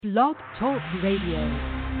Blog Talk Radio.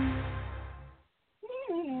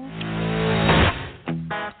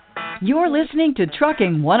 You're listening to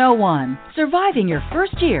Trucking 101, Surviving Your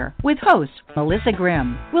First Year with host Melissa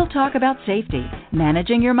Grimm. We'll talk about safety,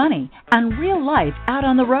 managing your money, and real life out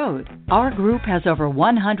on the road. Our group has over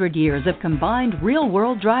 100 years of combined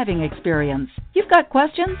real-world driving experience. You've got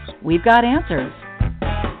questions, we've got answers.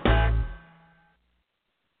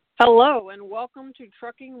 Hello, and welcome to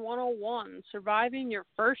Trucking 101, Surviving Your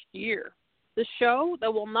First Year, the show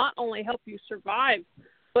that will not only help you survive,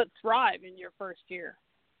 but thrive in your first year.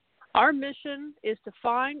 Our mission is to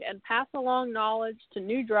find and pass along knowledge to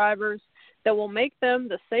new drivers that will make them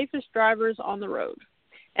the safest drivers on the road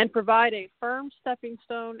and provide a firm stepping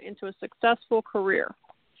stone into a successful career.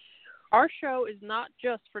 Our show is not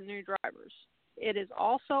just for new drivers. It is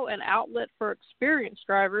also an outlet for experienced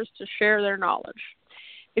drivers to share their knowledge.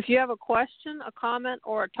 If you have a question, a comment,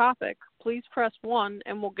 or a topic, please press 1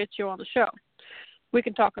 and we'll get you on the show. We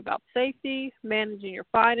can talk about safety, managing your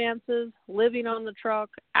finances, living on the truck,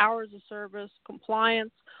 hours of service,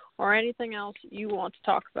 compliance, or anything else you want to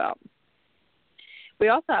talk about. We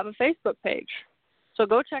also have a Facebook page, so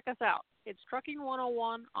go check us out. It's Trucking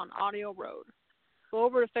 101 on Audio Road. Go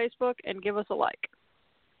over to Facebook and give us a like.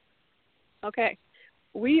 Okay,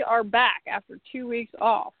 we are back after 2 weeks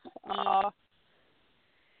off.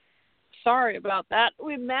 Sorry about that.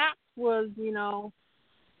 Matt was,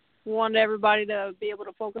 wanted everybody to be able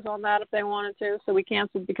to focus on that if they wanted to, so we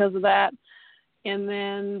canceled because of that. And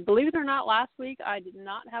then, believe it or not, last week I did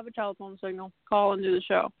not have a telephone signal call and do the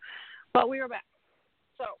show. But we are back.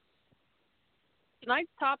 So,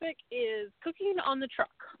 tonight's topic is cooking on the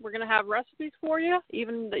truck. We're going to have recipes for you,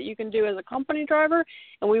 even that you can do as a company driver,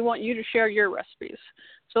 and we want you to share your recipes.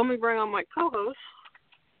 So let me bring on my co-host.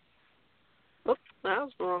 Oops, that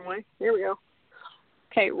was the wrong way. Here we go.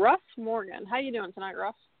 Okay, Russ Morgan. How you doing tonight,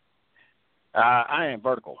 Russ? I am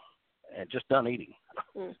vertical and just done eating.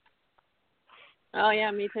 Oh,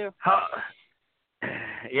 yeah, me too.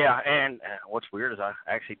 Yeah, and what's weird is I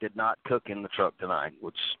actually did not cook in the truck tonight,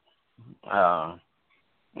 which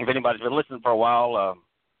if anybody's been listening for a while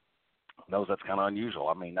knows that's kind of unusual.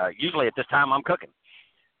 I mean, usually at this time I'm cooking.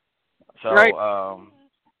 So, right.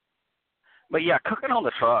 But yeah, cooking on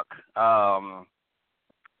the truck, and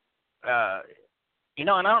I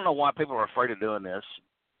don't know why people are afraid of doing this.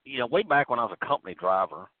 Way back when I was a company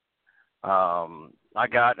driver, I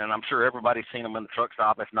got, and I'm sure everybody's seen them in the truck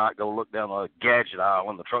stop. If not, go look down the gadget aisle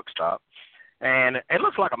in the truck stop. And it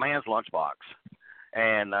looks like a man's lunchbox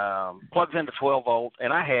and plugs into 12 volt.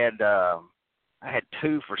 And I had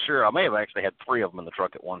two for sure. I may have actually had three of them in the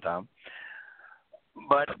truck at one time.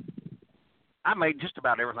 But I made just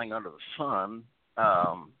about everything under the sun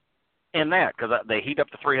in that because they heat up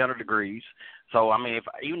to 300 degrees. So, I mean,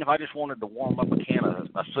 even if I just wanted to warm up a can of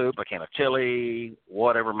a soup, a can of chili,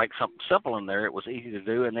 whatever, make something simple in there, it was easy to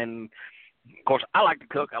do. And then, of course, I like to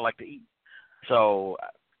cook. I like to eat. So,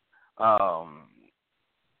 I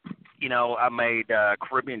made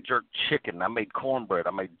Caribbean jerk chicken. I made cornbread.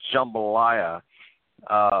 I made jambalaya,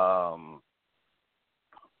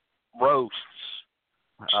 roasts,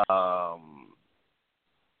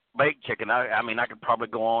 baked chicken. I mean, I could probably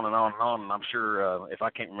go on and on and on, and I'm sure if I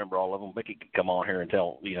can't remember all of them, Vicky could come on here and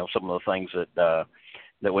tell, some of the things that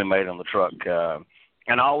we made on the truck.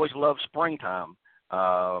 And I always loved springtime.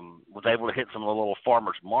 Was able to hit some of the little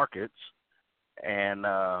farmers markets and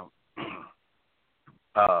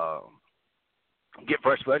get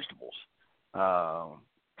fresh vegetables.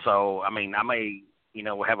 So, I mean, I may,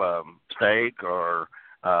 have a steak or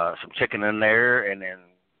some chicken in there, and then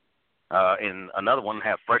in another one,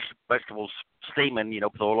 have fresh vegetables steaming,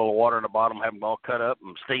 put a little water in the bottom, have them all cut up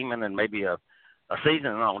and steaming, and maybe a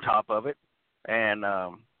seasoning on top of it. And,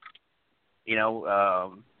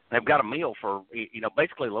 they've got a meal for,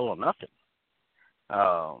 basically little or nothing.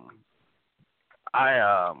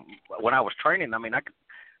 When I was training, I mean, I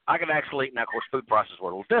could actually eat. Now, of course, food prices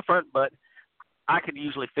were a little different, but I could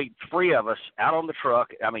usually feed three of us out on the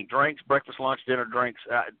truck. I mean, drinks, breakfast, lunch, dinner, drinks,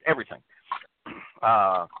 everything.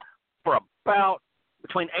 For about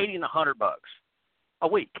between $80 and $100 a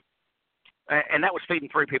week, and that was feeding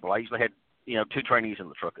three people. I usually had two trainees in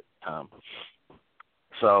the truck at the time.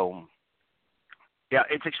 So yeah,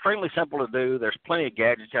 it's extremely simple to do. There's plenty of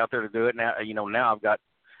gadgets out there to do it now. Now I've got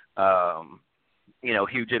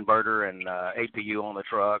huge inverter and APU on the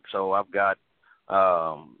truck, so I've got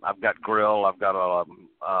grill, I've got a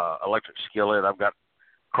electric skillet, I've got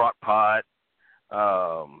crock pot.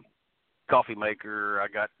 Coffee maker. I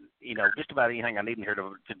got, just about anything I need in here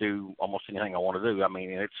to do almost anything I want to do. I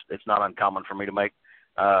mean, it's not uncommon for me to make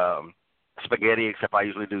spaghetti, except I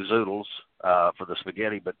usually do zoodles. for the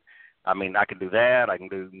spaghetti. But I mean, I can do that. I can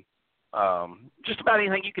do just about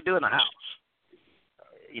anything you could do in the house.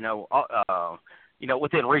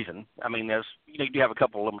 Within reason. I mean, you do have a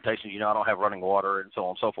couple of limitations. I don't have running water and so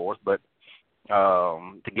on and so forth. But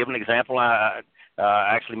to give an example, I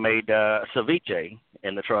actually made ceviche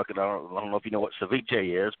in the truck, and I don't know if you know what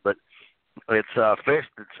ceviche is, but it's fish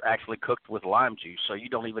that's actually cooked with lime juice, so you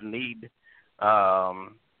don't even need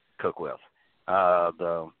cook with. I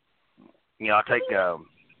take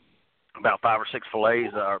about 5 or 6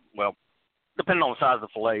 fillets, depending on the size of the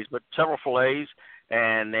fillets, but several fillets,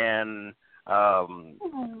 and then a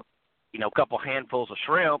couple handfuls of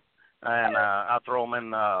shrimp, and I throw them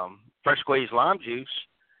in fresh squeezed lime juice,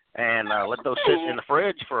 and let those sit in the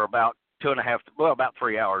fridge for about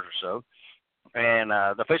 3 hours or so. And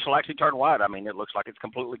the fish will actually turn white. I mean, it looks like it's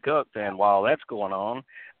completely cooked. And while that's going on,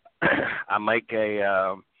 I make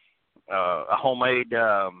a homemade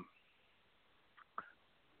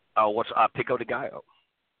pico de gallo.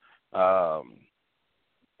 Out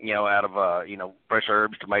of fresh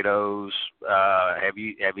herbs, tomatoes. Have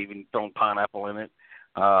even thrown pineapple in it.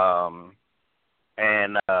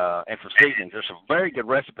 And for seasonings, there's some very good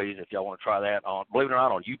recipes if y'all want to try that on, believe it or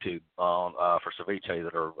not, on YouTube for ceviche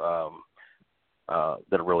that are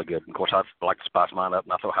really good. And of course, I like to spice mine up,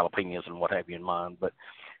 and I throw jalapenos and what have you in mine. But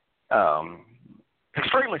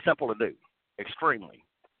extremely simple to do, extremely.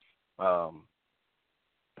 So,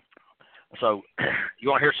 you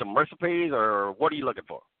want to hear some recipes, or what are you looking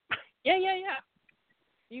for? Yeah.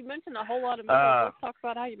 You mentioned a whole lot of meals. Let's talk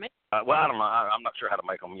about how you make them. Well, I don't know. I'm not sure how to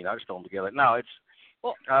make them. I just throw them together. No, it's...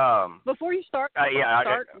 Well, before you start, go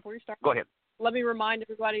ahead. Let me remind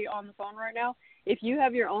everybody on the phone right now, if you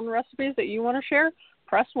have your own recipes that you want to share,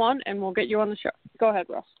 press 1 and we'll get you on the show. Go ahead,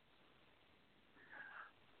 Russ.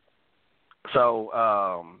 So,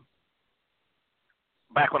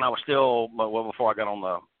 back when I was still, before I got on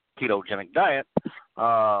the ketogenic diet,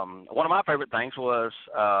 one of my favorite things was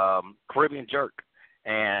Caribbean jerk.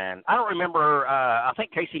 And I don't remember, I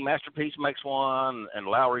think Casey Masterpiece makes one and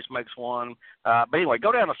Lowry's makes one. But anyway,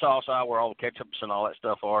 go down the sauce aisle where all the ketchups and all that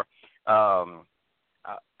stuff are.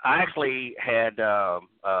 I actually had, I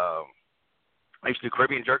used to do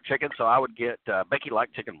Caribbean jerk chicken, so I would get Becky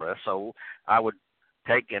liked chicken breast. So I would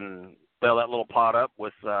take and fill that little pot up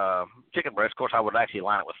with chicken breast. Of course, I would actually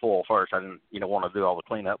line it with foil first. I didn't, want to do all the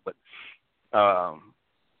cleanup, but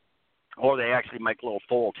or they actually make little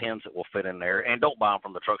foil tins that will fit in there. And don't buy them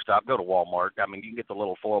from the truck stop. Go to Walmart. I mean, you can get the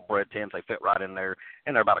little foil bread tins. They fit right in there,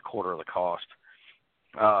 and they're about a quarter of the cost.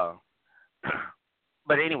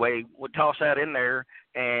 But anyway, would toss that in there,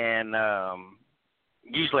 and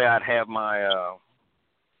usually I'd have my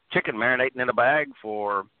chicken marinating in a bag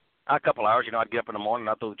for a couple hours. I'd get up in the morning,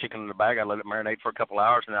 I'd throw the chicken in the bag, I'd let it marinate for a couple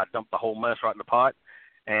hours, and I'd dump the whole mess right in the pot,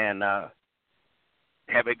 and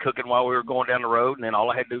have it cooking while we were going down the road, and then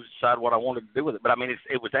all I had to do was decide what I wanted to do with it. But, I mean,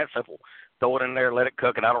 it was that simple. Throw it in there, let it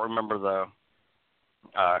cook, and I don't remember the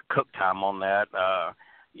cook time on that. I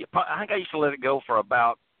think I used to let it go for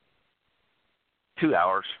about 2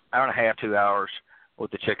 hours, hour and a half, 2 hours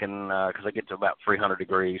with the chicken because I get to about 300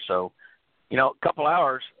 degrees. So, a couple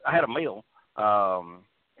hours, I had a meal.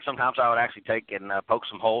 Sometimes I would actually take and poke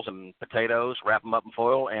some holes in potatoes, wrap them up in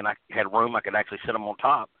foil, and I had room. I could actually sit them on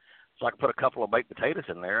top. So I could put a couple of baked potatoes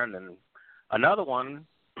in there. And then another one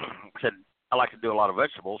said I like to do a lot of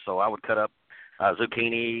vegetables, so I would cut up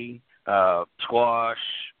zucchini, squash,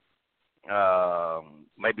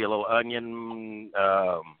 maybe a little onion,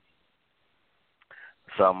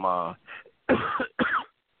 some,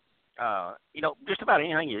 just about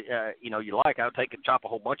anything you like. I would take and chop a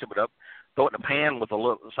whole bunch of it up, throw it in a pan with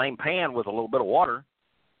the same pan with a little bit of water.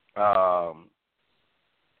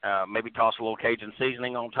 Maybe toss a little Cajun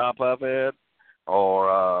seasoning on top of it,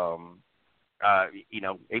 or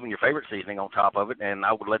even your favorite seasoning on top of it, and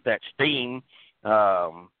I would let that steam,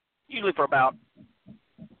 usually for about,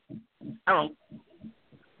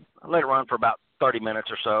 let it run for about 30 minutes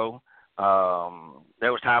or so.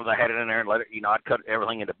 There was times I had it in there and let it, I'd cut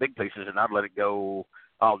everything into big pieces and I'd let it go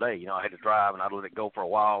all day. I had to drive and I'd let it go for a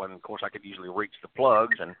while, and of course I could usually reach the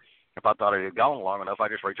plugs, and if I thought it had gone long enough, I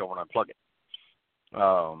just reach over and unplug it.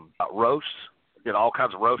 Roasts, did all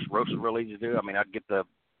kinds of roasts. Roasts is really easy to do. I mean, I'd get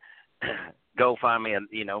go find me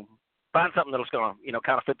find something that'll going to,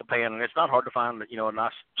 kind of fit the pan, and it's not hard to find, a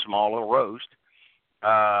nice small little roast.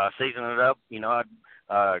 Season it up,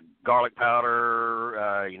 I'd garlic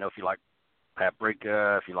powder, if you like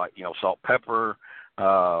paprika, if you like, salt, pepper.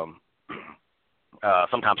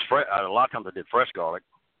 Sometimes a lot of times I did fresh garlic.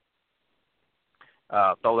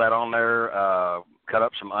 Throw that on there. Cut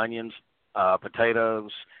up some onions,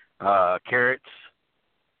 potatoes, carrots,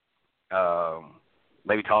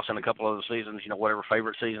 Maybe toss in a couple of the seasons, whatever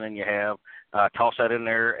favorite seasoning you have. Toss that in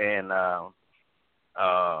there and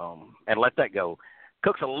let that go.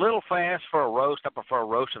 Cooks a little fast for a roast. I prefer a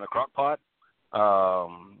roast in a crock pot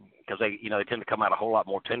because they tend to come out a whole lot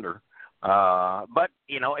more tender. But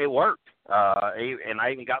it worked, and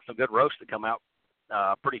I even got some good roasts that come out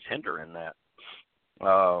pretty tender in that.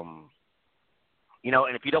 And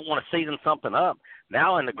if you don't want to season something up,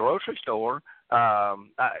 now in the grocery store, I've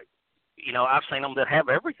seen them that have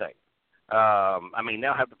everything.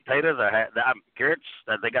 They'll have the potatoes, the carrots,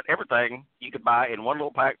 they got everything you could buy in one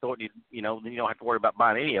little pack. So you don't have to worry about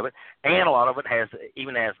buying any of it. And a lot of it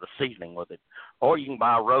even has the seasoning with it. Or you can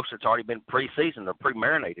buy a roast that's already been pre-seasoned or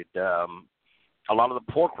pre-marinated. A lot of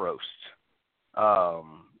the pork roasts.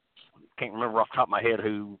 Can't remember off the top of my head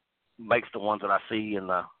who makes the ones that I see in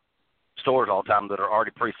the stores all the time that are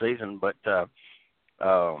already pre-seasoned, but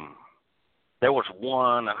there was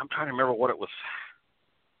one, and I'm trying to remember what it was.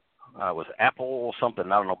 It was apple or something. I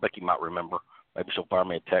don't know. Becky might remember. Maybe she'll fire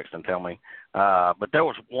me a text and tell me. But there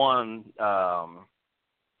was one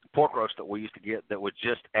pork roast that we used to get that was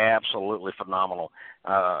just absolutely phenomenal.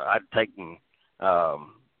 I'd take and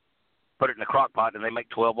put it in a crock pot, and they make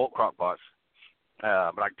 12-volt crock pots.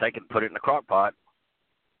 But I'd take it and put it in a crock pot,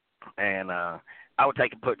 and I would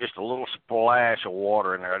take and put just a little splash of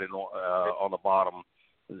water in there. I didn't on the bottom,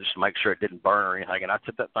 just to make sure it didn't burn or anything. And I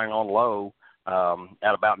set that thing on low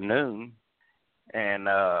at about noon, and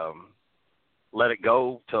let it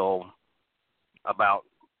go till about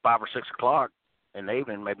 5 or 6 o'clock in the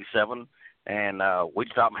evening, maybe 7, and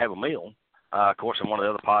we'd stop and have a meal. Of course, in one of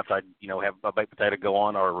the other pots, I'd have a baked potato go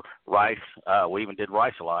on or rice. We even did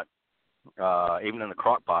rice a lot, even in the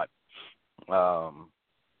crock pot.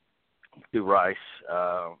 Do rice,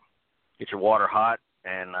 get your water hot,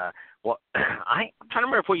 and I'm trying to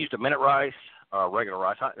remember if we used a minute rice or regular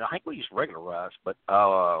rice. I think we used regular rice, but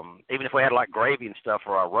even if we had like gravy and stuff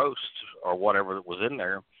for our roasts or whatever that was in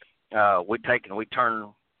there, we'd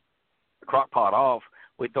turn the crock pot off.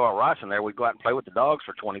 We'd throw our rice in there. We'd go out and play with the dogs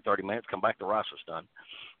for 20, 30 minutes, come back, the rice was done.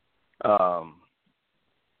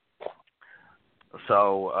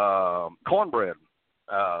 Cornbread.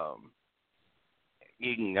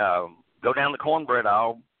 You can go down the cornbread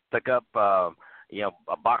aisle, pick up, a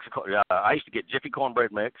box of. I used to get Jiffy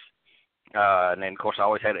cornbread mix, and then of course I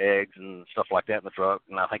always had eggs and stuff like that in the truck.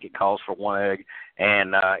 And I think it calls for 1 egg.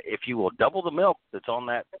 And if you will double the milk that's on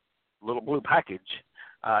that little blue package,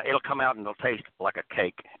 it'll come out and it'll taste like a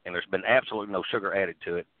cake. And there's been absolutely no sugar added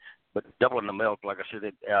to it. But doubling the milk, like I said,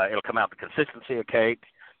 it'll come out the consistency of cake.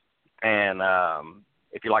 And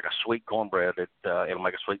if you like a sweet cornbread, it'll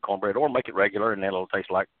make a sweet cornbread, or make it regular, and then it'll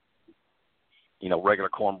taste like, regular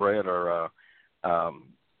cornbread. Or I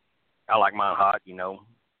like mine hot.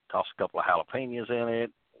 Toss a couple of jalapenos in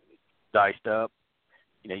it, diced up.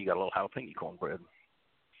 You got a little jalapeno cornbread.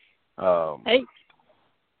 Hey.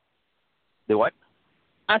 Do what?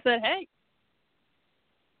 I said, hey.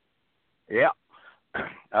 Yeah.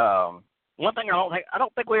 One thing I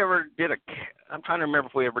don't think we ever did I'm trying to remember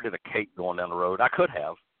if we ever did a cake going down the road. I could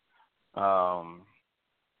have.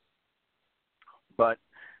 But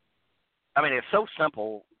it's so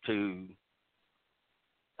simple to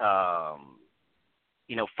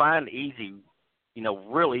find easy,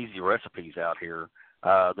 real easy recipes out here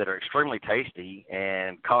that are extremely tasty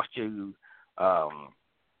and cost you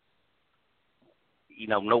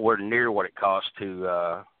nowhere near what it costs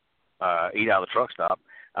to eat out of the truck stop.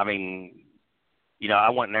 I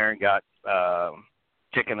went in there and got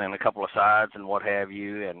chicken and a couple of sides and what have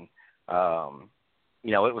you, and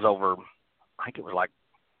it was over. I think it was like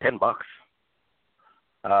 $10.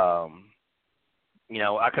 I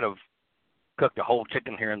could have cooked a whole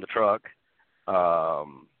chicken here in the truck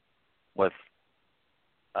with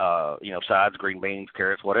sides, green beans,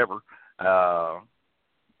 carrots, whatever,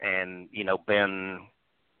 and been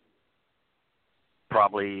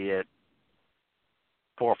probably at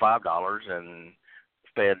 $4 or $5 and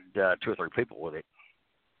fed 2 or 3 people with it.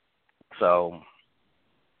 So,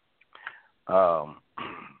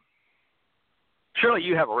 surely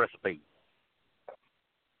you have a recipe.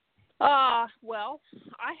 Well,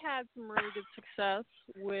 I had some really good success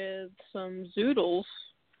with some zoodles.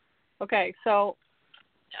 Okay, so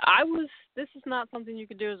this is not something you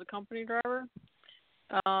could do as a company driver.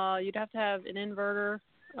 You'd have to have an inverter.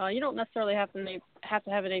 You don't necessarily have to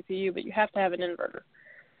have an APU, but you have to have an inverter.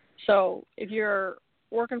 So if you're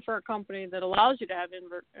working for a company that allows you to have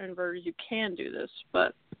inverters, you can do this.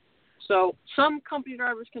 But so some company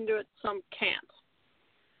drivers can do it, some can't.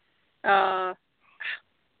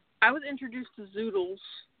 I was introduced to zoodles.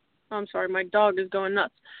 I'm sorry, my dog is going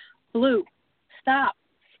nuts. Blue, stop.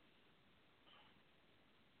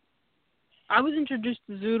 I was introduced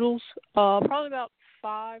to zoodles probably about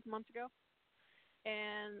 5 months ago.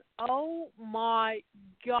 And, oh, my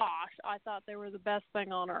gosh, I thought they were the best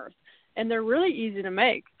thing on earth. And they're really easy to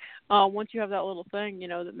make once you have that little thing,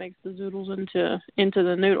 that makes the zoodles into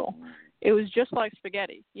the noodle. It was just like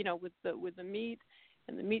spaghetti, with the meat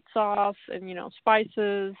and the meat sauce and,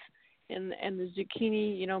 spices and the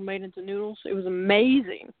zucchini, made into noodles. It was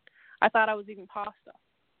amazing. I thought I was eating pasta.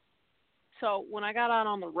 So when I got out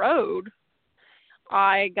on the road,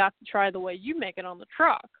 I got to try the way you make it on the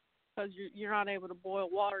truck. Because you're not able to boil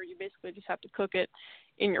water. You basically just have to cook it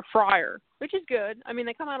in your fryer, which is good. I mean,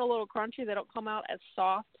 they come out a little crunchy. They don't come out as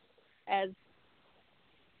soft as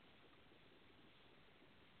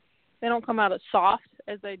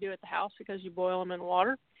they do at the house because you boil them in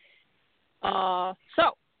water.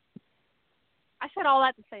 So I said all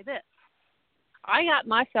that to say this. I got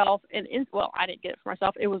myself I didn't get it for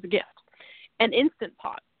myself. It was a gift, an Instant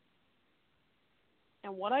Pot.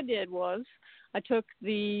 And what I did was I took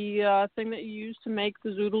the thing that you use to make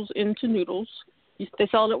the zoodles into noodles. They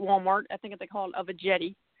sell it at Walmart. I think they call it a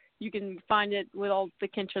Veggetti. You can find it with all the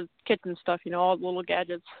kitchen stuff, all the little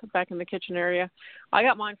gadgets back in the kitchen area. I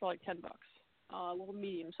got mine for like $10, a little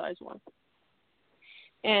medium-sized one.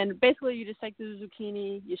 And basically you just take the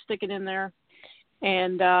zucchini, you stick it in there,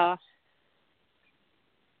 and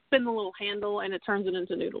spin the little handle, and it turns it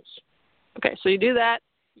into noodles. Okay, so you do that.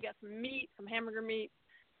 You got some meat, some hamburger meat,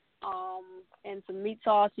 and some meat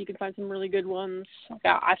sauce. You can find some really good ones.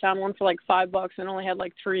 I found one for like $5 and only had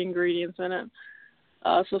like 3 ingredients in it.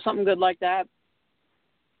 So something good like that.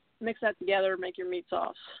 Mix that together, make your meat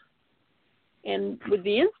sauce. And with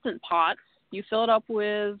the Instant Pot, you fill it up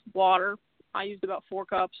with water. I used about 4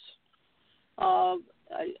 cups. I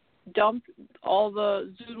dumped all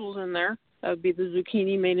the zoodles in there. That would be the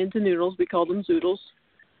zucchini made into noodles. We call them zoodles.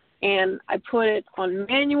 And I put it on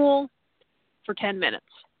manual for 10 minutes.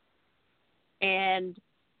 And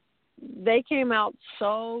they came out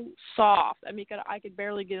so soft. I mean, I could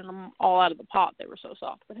barely get them all out of the pot. They were so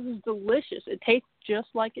soft. But it was delicious. It tastes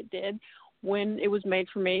just like it did when it was made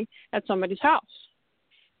for me at somebody's house.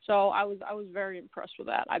 So I was very impressed with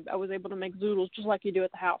that. I was able to make zoodles just like you do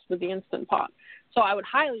at the house with the Instant Pot. So I would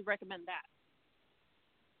highly recommend that.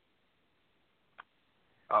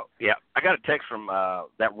 Oh, yeah. I got a text from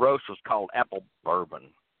that roast was called Apple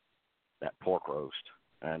Bourbon, that pork roast.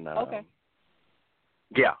 And okay.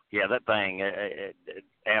 Yeah, that thing, it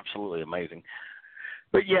absolutely amazing.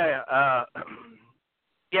 But your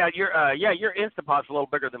Instant Pot's a little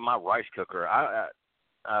bigger than my rice cooker. I'm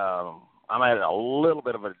at a little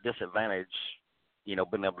bit of a disadvantage, being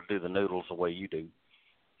able to do the noodles the way you do.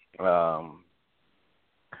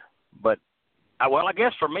 But I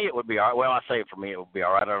guess for me it would be all right. Well, I say for me it would be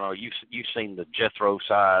all right. I don't know. You've seen the Jethro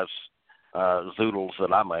size zoodles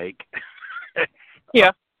that I make.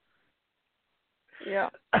 Yeah. Yeah.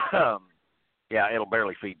 Yeah, it'll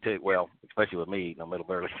barely feed two. Well, especially with me eating them, it'll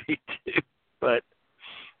barely feed two. But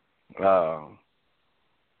zoodles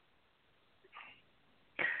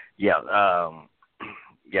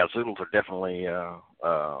are definitely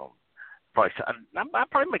probably. I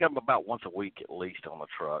probably make them about once a week at least on the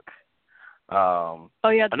truck.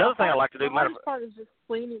 Another thing I like to do. The hardest part is just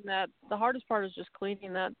cleaning that. The hardest part is just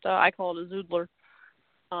cleaning that. I call it a zoodler.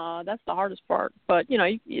 That's the hardest part. But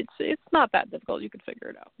it's not that difficult. You can figure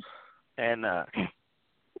it out. And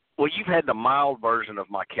you've had the mild version of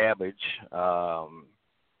my cabbage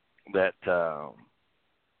that I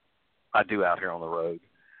do out here on the road.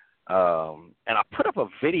 And I put up a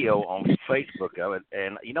video on Facebook of it,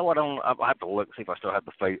 and you know what? I'll have to look see if I still have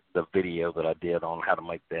the video that I did on how to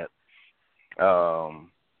make that.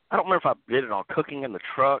 I don't remember if I did it on cooking in the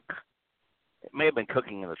truck. It may have been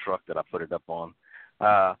cooking in the truck that I put it up on.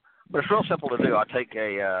 But it's real simple to do. I take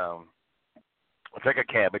a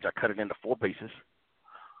cabbage, I cut it into 4 pieces,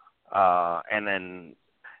 and then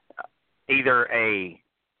either a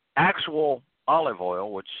actual olive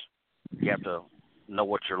oil, which you have to know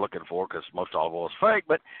what you're looking for because most olive oil is fake,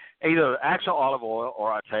 but either actual olive oil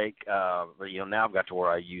or I take, now I've got to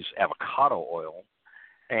where I use avocado oil,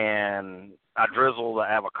 and I drizzle the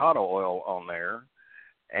avocado oil on there,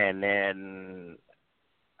 and then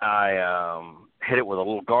I hit it with a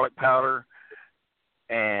little garlic powder,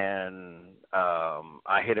 and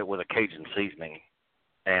I hit it with a Cajun seasoning,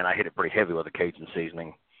 and I hit it pretty heavy with a Cajun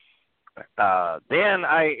seasoning. Then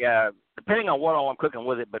I, depending on what all I'm cooking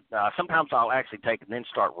with it, but sometimes I'll actually take and then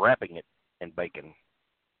start wrapping it in bacon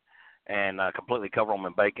and completely cover them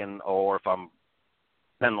in bacon, or if I'm,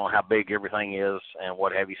 depending on how big everything is and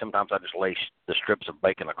what have you, sometimes I just lay the strips of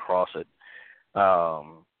bacon across it.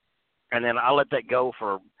 And then I let that go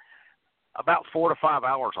for about 4 to 5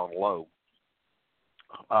 hours on low.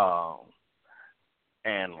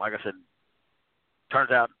 And like I said,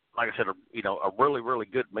 turns out, like I said, a really, really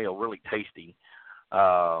good meal, really tasty.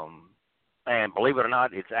 And believe it or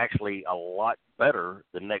not, it's actually a lot better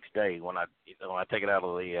the next day when I take it out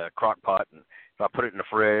of the crock pot and if I put it in the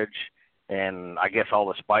fridge and I guess all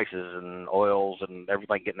the spices and oils and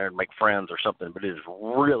everything get in there and make friends or something. But it is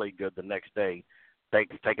really good the next day.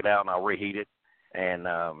 Take it out and I'll reheat it, and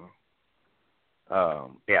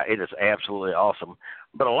yeah, it is absolutely awesome.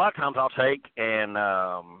 But a lot of times I'll take and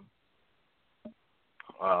I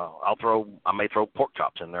may throw pork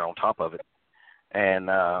chops in there on top of it and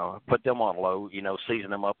put them on low. Season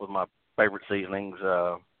them up with my favorite seasonings.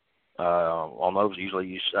 On those, usually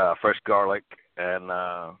use fresh garlic and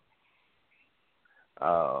like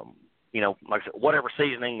I said, whatever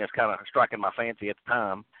seasoning is kind of striking my fancy at the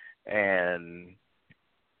time, and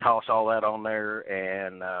toss all that on there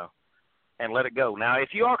and let it go. Now, if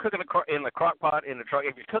you are cooking in the crock pot in the truck,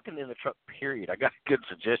 if you're cooking in the truck, period, I got a good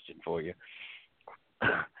suggestion for you.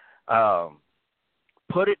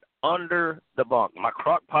 Put it under the bunk. My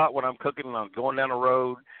crock pot, when I'm cooking and I'm going down the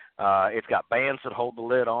road, it's got bands that hold the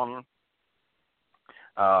lid on.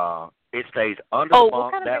 It stays under the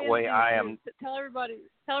bunk. Kind of that way I am. Tell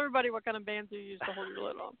everybody what kind of bands you use to hold your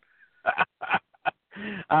lid on.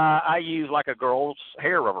 I use like a girl's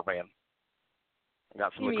hair rubber band. I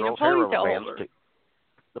got some of the girl's hair rubber bands too.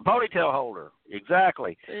 The ponytail holder,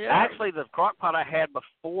 exactly. Yeah. Actually, the crock pot I had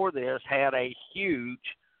before this had a huge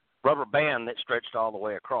rubber band that stretched all the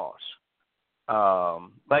way across.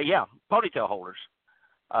 But yeah, ponytail holders,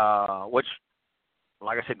 which,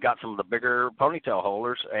 like I said, got some of the bigger ponytail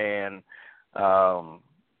holders, and they'll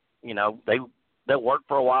work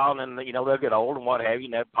for a while, and then they'll get old and what have you,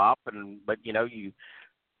 and they'll pop, but you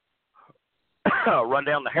run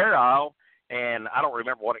down the hair aisle. And I don't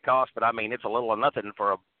remember what it costs, but I mean it's a little or nothing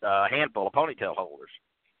for a handful of ponytail holders.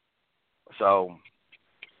 So,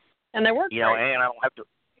 and they work. And I don't have to.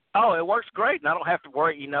 Oh, it works great, and I don't have to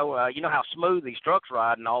worry. You know how smooth these trucks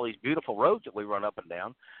ride and all these beautiful roads that we run up and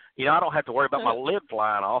down. I don't have to worry about my lid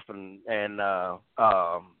flying off and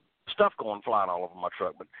stuff flying all over my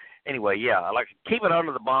truck. But anyway, yeah, I like to keep it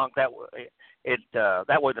under the bunk. That way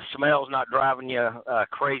the smell's not driving you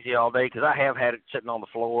crazy all day, because I have had it sitting on the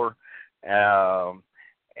floor. Pulled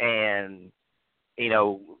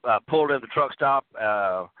in the truck stop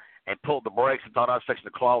and pulled the brakes and thought I was fixing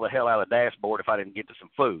to claw the hell out of the dashboard if I didn't get to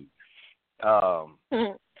some food.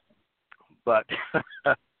 But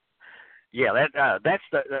yeah, that's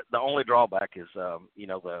the only drawback is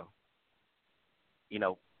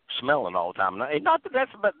smelling all the time. Not that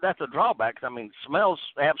that's a drawback. I mean, smells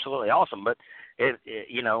absolutely awesome, but it'll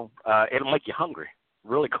make you hungry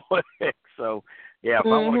really quick. So. Yeah, if I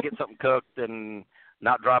want to get something cooked and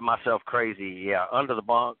not drive myself crazy, yeah, under the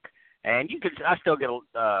bunk. And I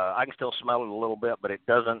can still smell it a little bit, but it's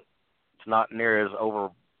not near as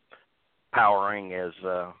overpowering as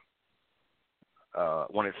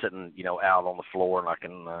when it's sitting, out on the floor and I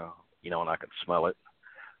can, and I can smell it.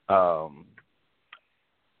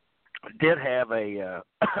 Did have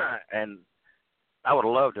and I would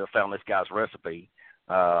love to have found this guy's recipe.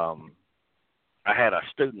 I had a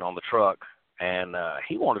student on the truck. And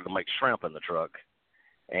he wanted to make shrimp in the truck.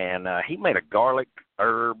 And he made a garlic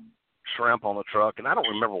herb shrimp on the truck. And I don't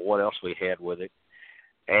remember what else we had with it.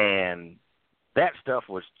 And that stuff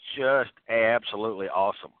was just absolutely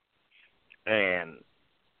awesome. And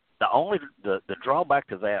the drawback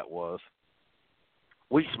to that was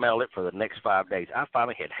we smelled it for the next 5 days. I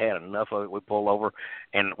finally had enough of it. We pulled over,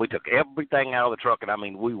 and we took everything out of the truck. And, I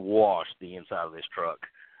mean, we washed the inside of this truck.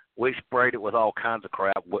 We sprayed it with all kinds of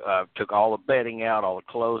crap. Took all the bedding out, all the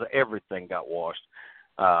clothes, everything got washed.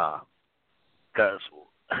 Because,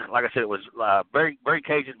 like I said, it was very, very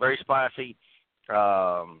Cajun, very spicy.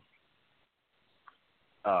 But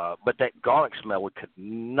that garlic smell, we could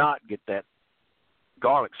not get that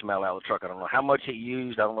garlic smell out of the truck. I don't know how much he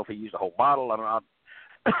used. I don't know if he used a whole bottle. I don't know.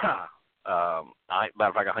 Matter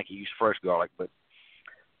of fact, I think he used fresh garlic. But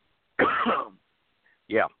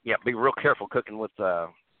yeah, be real careful cooking with.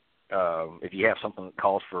 If you have something that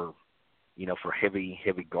calls for, for heavy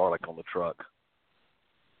garlic on the truck.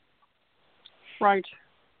 Right.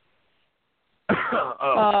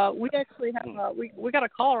 We actually have we got a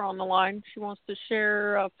caller on the line. She wants to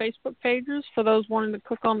share Facebook pages for those wanting to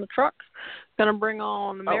cook on the truck. Going to bring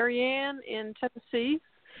on Marianne in Tennessee.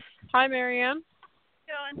 Hi, Marianne.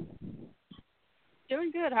 How you doing?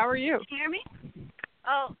 Doing good. How are you? Can you hear me?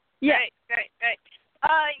 Oh, yeah. Great.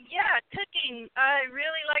 Yeah, cooking. I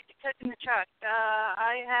really like to cook in the truck.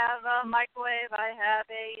 I have a microwave. I have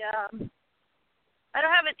I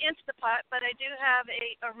don't have an Instapot, but I do have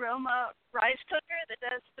a Aroma rice cooker that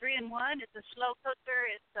does 3-in-1. It's a slow cooker.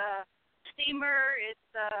 It's a steamer.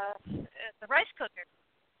 It's a rice cooker.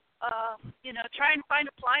 Try and find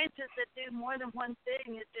appliances that do more than one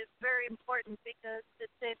thing is very important because it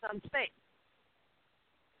saves on space.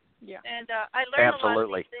 Yeah. And I learned Absolutely. a lot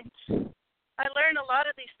of these things. I learned a lot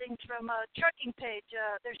of these things from a trucking page.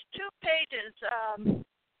 There's 2 pages,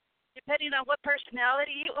 depending on what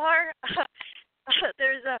personality you are.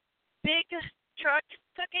 There's a big truck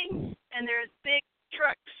cooking, and there's big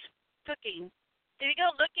trucks cooking. If you go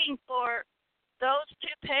looking for those 2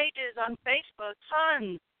 pages on Facebook,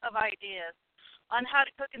 tons of ideas on how to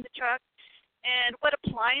cook in the truck and what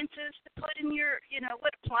appliances to put in your,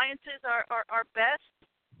 what appliances are best.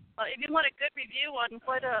 If you want a good review on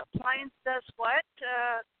what appliance does what,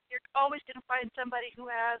 you're always going to find somebody who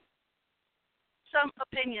has some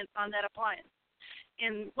opinion on that appliance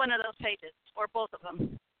in one of those pages or both of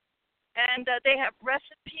them. And they have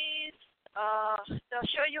recipes. They'll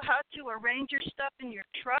show you how to arrange your stuff in your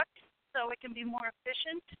truck so it can be more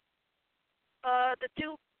efficient. The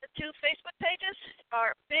two Facebook pages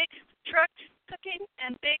are Big Truck Cooking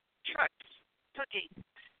and Big Trucks Cooking.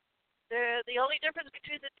 The only difference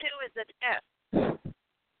between the 2 is an S.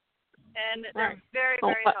 And they're very,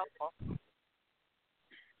 very helpful.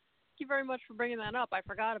 Thank you very much for bringing that up. I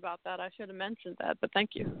forgot about that. I should have mentioned that, but thank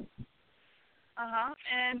you.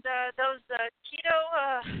 And those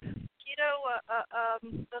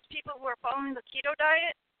those people who are following the keto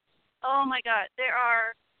diet. Oh my God, there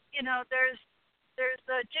are.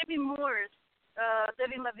 There's Jimmy Moore's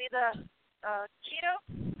Living La Vida Keto.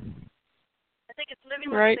 I think it's Living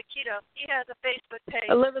La Vida Keto. He has a Facebook page.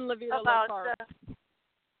 Living La Vida about, Low Carb.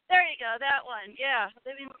 There you go, that one. Yeah,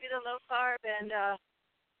 Living La Vida Low Carb, and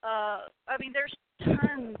there's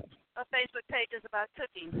tons of Facebook pages about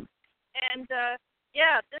cooking. And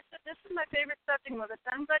this is my favorite subject,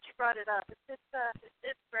 Melissa. I'm glad you brought it up.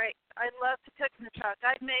 It's great. I love to cook in the truck.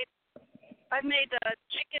 I've made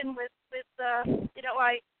chicken with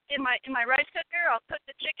in my rice cooker, I'll cook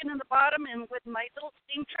the chicken in the bottom, and with my little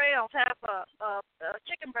steam tray, I'll have a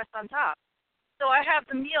chicken breast on top. So I have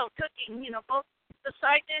the meal cooking, both the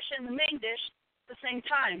side dish and the main dish at the same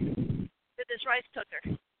time with this rice cooker.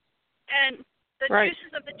 And the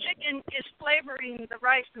juices of the chicken is flavoring the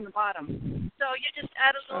rice in the bottom. So you just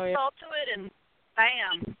add a little salt to it, and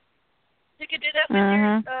bam. You could do that with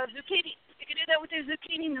your zucchini. You could do that with your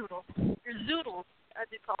zucchini noodles, your zoodles,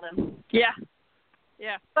 as you call them. Yeah.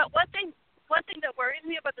 But one thing that worries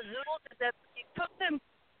me about the zoodles is that you cook them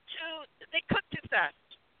they cook too fast.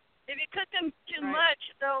 If you cook them too much,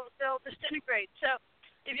 they'll disintegrate. So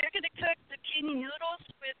if you're going to cook zucchini noodles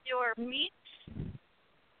with your meats,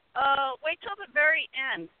 wait till the very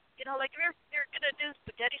end. Like if you're going to do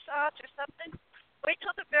spaghetti sauce or something, wait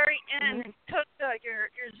till the very end and cook your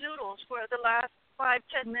zoodles for the last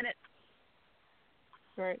 5-10 minutes.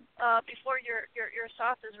 Right. Before your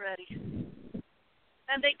sauce is ready.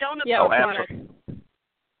 And they don't Oh, absorb water.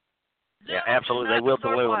 Yeah, absolutely. They wilt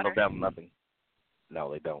away when they're down to nothing.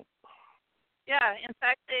 No, they don't. Yeah, in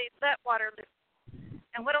fact, they let water live.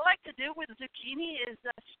 And what I like to do with zucchini is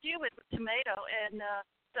stew it with tomato. And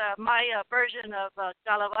my version of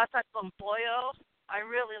calabaza con pollo, I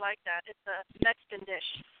really like that. It's a Mexican dish.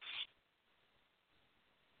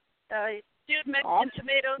 Stewed Mexican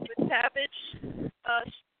tomatoes with cabbage.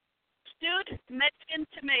 Stewed Mexican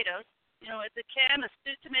tomatoes. It's a can of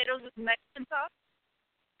stewed tomatoes with Mexican sauce.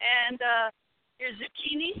 And your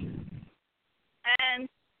zucchini and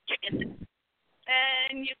chicken.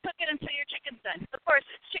 And you cook it until your chicken's done. Of course,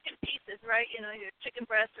 it's chicken pieces, right? Your chicken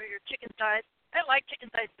breast or your chicken thighs. I like chicken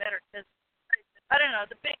thighs better because, I don't know,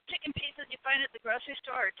 the big chicken pieces you find at the grocery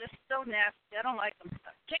store are just so nasty. I don't like them.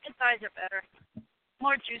 Chicken thighs are better.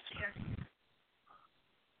 More juicier.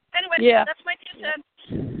 Anyway, that's my 2 cents.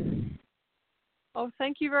 Oh,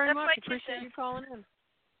 thank you very much. Appreciate you calling in.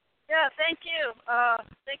 Yeah, thank you.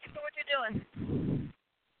 Thank you for what you're doing.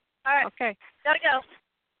 All right. Okay. Gotta go.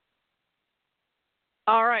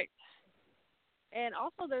 All right. And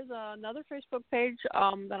also there's another Facebook page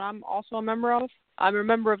that I'm also a member of. I'm a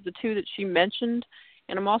member of the 2 that she mentioned,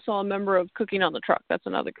 and I'm also a member of Cooking on the Truck. That's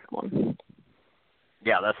another good one.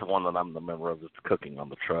 Yeah, that's the one that I'm the member of, is Cooking on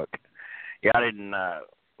the Truck. Yeah, I didn't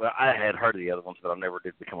I had heard of the other ones, but I never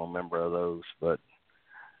did become a member of those. But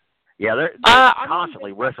yeah, there's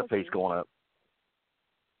constantly recipes going up.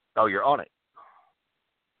 Oh, you're on it.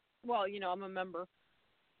 Well, I'm a member.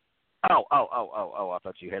 Oh! I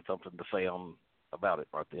thought you had something to say about it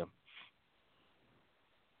right then.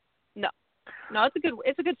 No, it's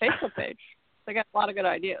a good Facebook page. They got a lot of good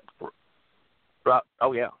ideas. Right.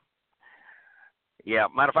 Oh yeah. Yeah,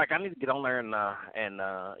 matter of fact, I need to get on there and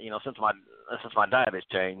since my diet has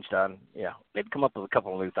changed, need to come up with a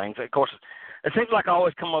couple of new things. Of course, it seems like I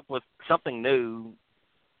always come up with something new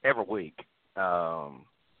every week.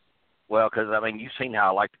 Well, because, I mean, you've seen how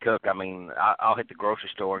I like to cook. I mean, I'll hit the grocery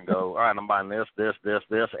store and go, all right, I'm buying this,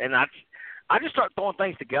 and I just start throwing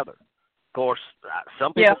things together. Of course,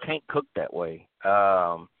 some people can't cook that way.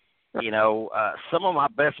 Some of my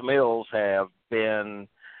best meals have been,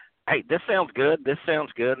 hey, this sounds good,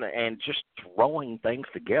 and just throwing things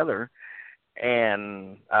together.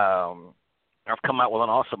 And I've come out with an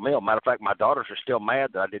awesome meal. Matter of fact, my daughters are still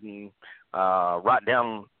mad that I didn't write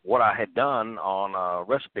down what I had done on a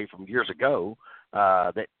recipe from years ago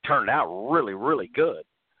that turned out really, really good.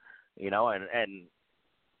 I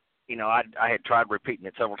had tried repeating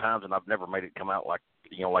it several times, and I've never made it come out like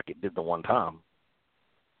it did the one time.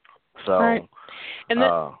 So, right. And then,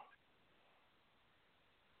 go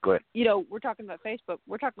ahead. We're talking about Facebook.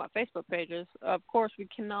 We're talking about Facebook pages. Of course, we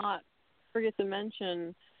cannot forget to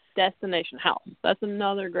mention Destination Health. That's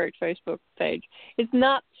another great Facebook page. It's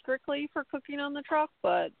not strictly for cooking on the truck,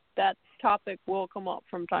 but that topic will come up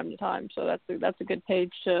from time to time. So that's a good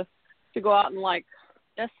page to go out and like.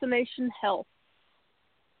 Destination Health.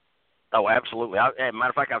 Oh, absolutely. As a matter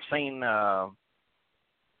of fact, I've seen a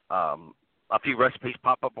few recipes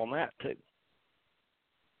pop up on that too.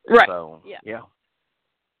 Right. So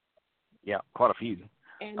yeah, quite a few.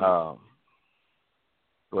 And go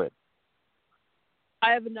ahead.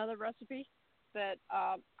 I have another recipe that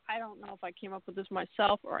I don't know if I came up with this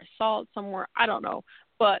myself or I saw it somewhere. I don't know,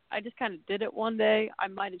 but I just kind of did it one day. I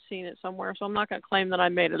might have seen it somewhere, so I'm not going to claim that I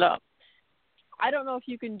made it up. I don't know if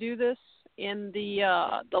you can do this in the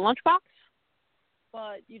lunchbox,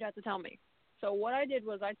 but you'd have to tell me. So what I did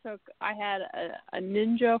was I had a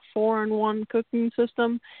Ninja 4-in-1 cooking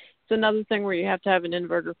system. It's another thing where you have to have an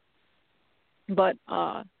inverter, but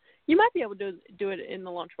you might be able to do it in the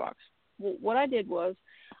lunchbox. What I did was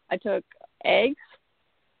I took eggs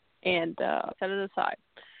and set it aside.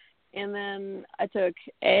 And then I took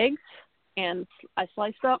eggs and I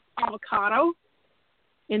sliced up avocado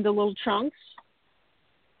into little chunks,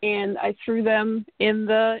 and I threw them in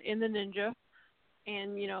the Ninja,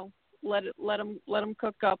 and let them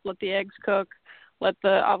cook up, let the eggs cook, let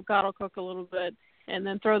the avocado cook a little bit, and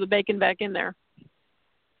then throw the bacon back in there.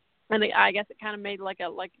 And I guess it kind of made like a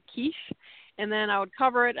quiche. And then I would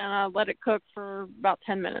cover it and I'd let it cook for about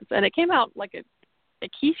 10 minutes. And it came out like a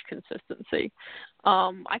quiche consistency.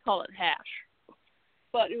 I call it hash.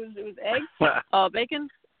 But it was eggs, bacon,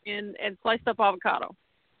 and sliced up avocado.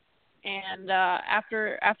 And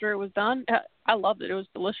after it was done, I loved it. It was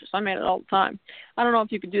delicious. I made it all the time. I don't know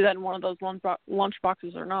if you could do that in one of those lunch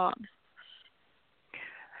boxes or not.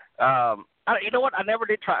 You know what? I never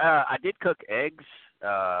did try. I did cook eggs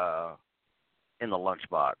in the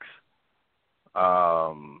lunchbox.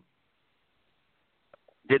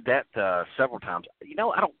 Did that several times.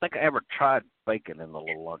 I don't think I ever tried bacon in the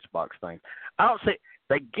little lunchbox thing. I don't see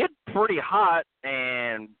they get pretty hot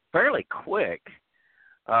and fairly quick.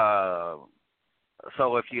 So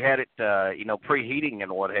if you had it, preheating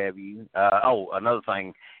and what have you. Another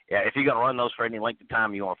thing, if you're gonna run those for any length of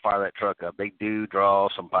time, you want to fire that truck up. They do draw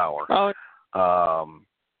some power. Oh.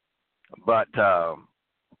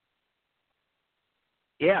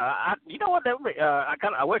 You know what?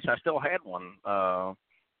 I wish I still had one. To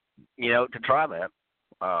try that.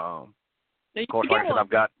 Of course, like I said, I've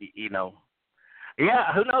got.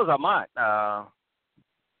 Yeah, who knows? I might.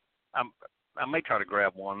 I may try to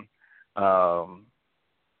grab one.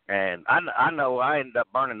 And I know I ended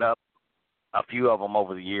up burning up a few of them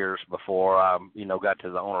over the years before I, got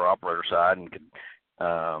to the owner-operator side and could,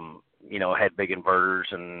 had big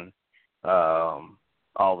inverters and all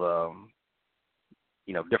the,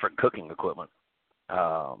 different cooking equipment.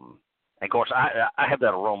 And of course, I have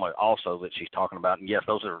that aroma also that she's talking about. And yes,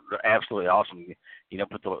 those are absolutely awesome. You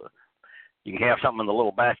can have something in the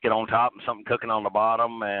little basket on top and something cooking on the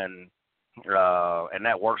bottom, and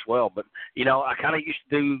that works well. But I kind of used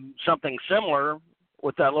to do something similar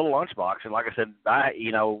with that little lunchbox, and like I said,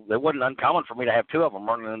 it wasn't uncommon for me to have two of them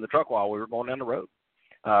running in the truck while we were going down the road.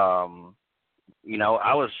 I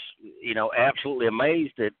was absolutely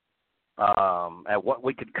amazed at what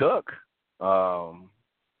we could cook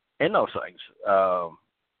in those things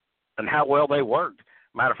and how well they worked.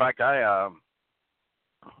 Matter of fact, I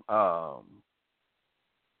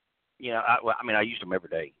used them every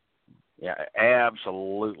day. Yeah,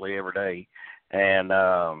 absolutely every day. And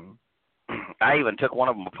I even took one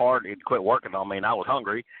of them apart. It quit working on me, and I was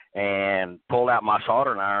hungry, and pulled out my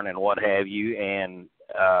soldering iron and what have you, and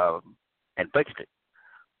fixed it.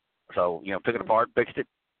 So, took it apart, fixed it,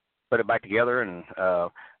 put it back together, and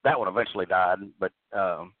that one eventually died. But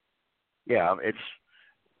yeah, it's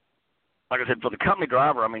like I said, for the company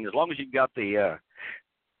driver. I mean, as long as you've got the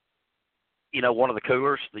one of the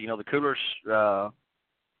coolers, the coolers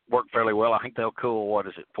work fairly well. I think they'll cool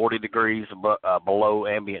 40 degrees below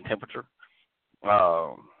ambient temperature.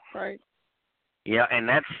 Right. Yeah, and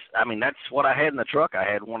that's what I had in the truck. I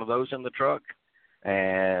had one of those in the truck,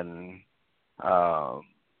 and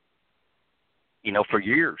for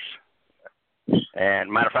years.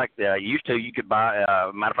 And matter of fact, you could buy.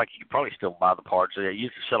 Matter of fact, you could probably still buy the parts. They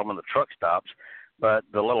used to sell them in the truck stops, but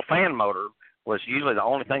the little fan motor was usually the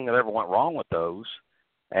only thing that ever went wrong with those.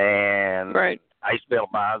 And right. I used to be able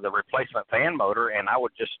to buy the replacement fan motor, and I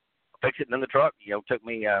would just fix it in the truck. It took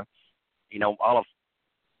me, all of,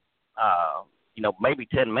 maybe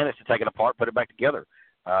 10 minutes to take it apart, put it back together.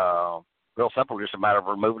 Real simple, just a matter of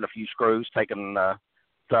removing a few screws, taking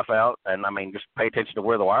stuff out, and just pay attention to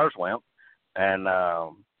where the wires went, and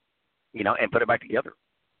and put it back together.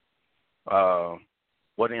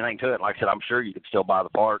 Wasn't anything to it. Like I said, I'm sure you could still buy the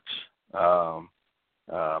parts.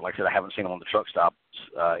 Like I said, I haven't seen them on the truck stops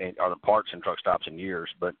or the parts in truck stops in years,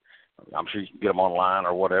 but I'm sure you can get them online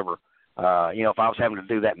or whatever. If I was having to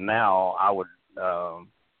do that now, I would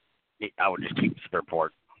just keep the spare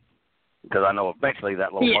part, because I know eventually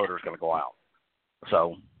that little motor is going to go out.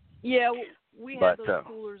 So yeah, we had those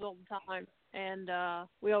coolers all the time, and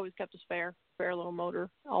we always kept a spare little motor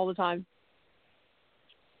all the time.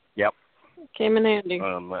 Yep. Came in handy.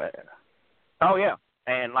 Oh yeah,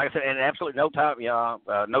 and like I said, and absolutely no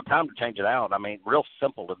time to change it out. Real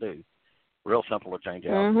simple to do, real simple to change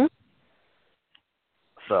out. Mm-hmm.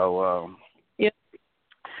 So yeah.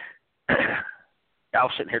 I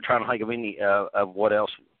was sitting here trying to think of any of what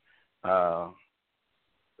else that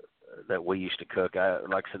we used to cook.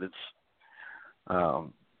 Like I said, it's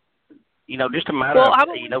just a matter of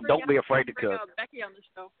don't be afraid to cook. Becky on the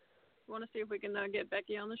show. You want to see if we can get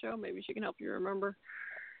Becky on the show? Maybe she can help you remember.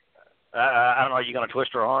 I don't know. Are you going to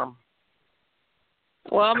twist her arm?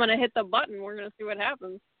 Well, I'm going to hit the button. We're going to see what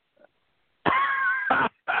happens.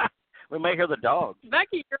 We may hear the dogs.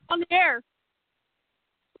 Becky, you're on the air.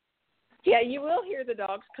 Yeah, you will hear the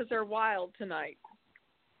dogs because they're wild tonight.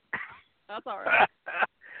 That's all right.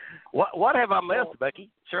 What have I missed, Becky?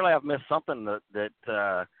 Surely I've missed something that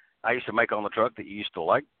I used to make on the truck that you used to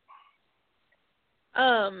like.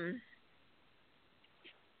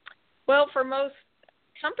 Well, for most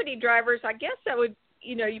company drivers, I guess that would,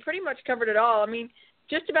 you pretty much covered it all.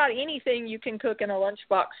 Just about anything you can cook in a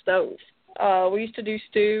lunchbox stove. We used to do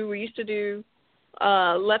stew. We used to do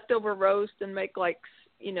leftover roast and make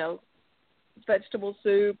vegetable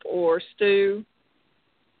soup or stew.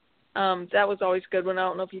 That was always a good one. I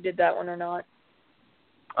don't know if you did that one or not.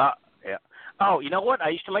 Yeah. Oh, you know what? I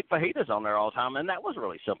used to make fajitas on there all the time, and that was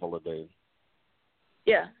really simple to do.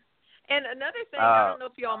 Yeah. And another thing, I don't know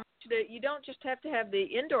if you all mentioned it, you don't just have to have the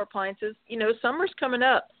indoor appliances. Summer's coming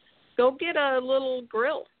up. Go get a little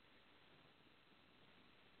grill.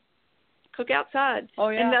 Cook outside. Oh,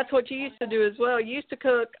 yeah. And that's what you used to do as well. You used to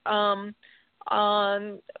cook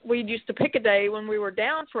we used to pick a day when we were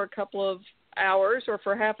down for a couple of hours or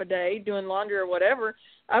for half a day doing laundry or whatever.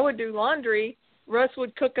 I would do laundry. Russ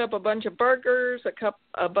would cook up a bunch of burgers,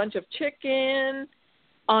 a bunch of chicken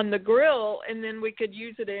on the grill, and then we could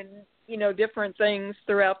use it in, different things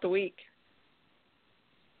throughout the week.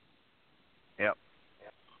 Yep.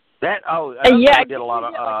 I did a lot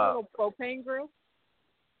of a little propane grill.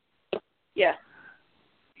 Yeah.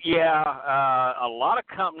 Yeah, a lot of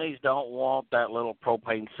companies don't want that little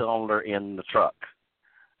propane cylinder in the truck.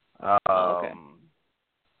 Okay.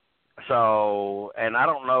 So, and I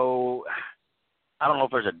don't know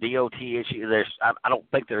if there's a DOT issue. I don't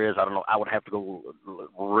think there is. I don't know. I would have to go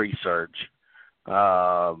research.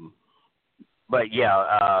 But yeah,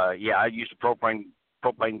 I used a propane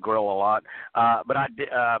grill a lot. But I did.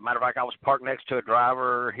 Matter of fact, I was parked next to a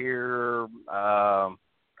driver here.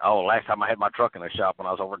 Last time I had my truck in the shop when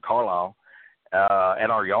I was over in Carlisle, in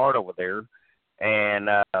our yard over there, and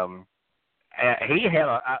he had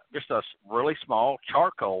just a really small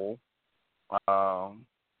charcoal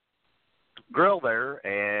grill there,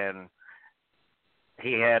 and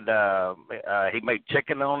he had he made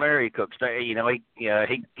chicken on there. He cooked, he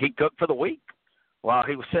cooked for the week while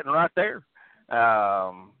he was sitting right there.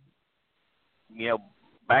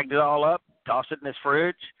 Bagged it all up, tossed it in his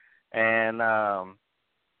fridge, and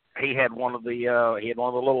he had one of the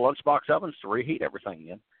little lunchbox ovens to reheat everything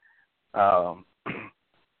in.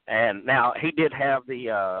 And now he did have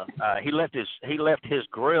he left his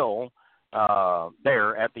grill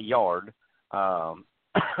there at the yard.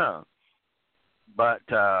 but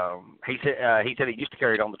he said he used to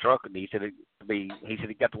carry it on the truck, and he said he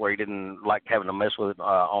got to where he didn't like having to mess with it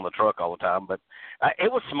on the truck all the time. But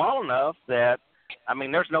it was small enough that, I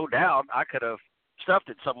mean, there's no doubt I could have stuffed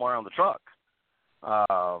it somewhere on the truck, up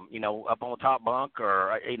on the top bunk,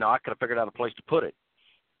 or I could have figured out a place to put it.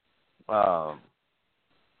 But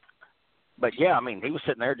yeah, I mean, he was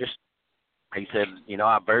sitting there he said,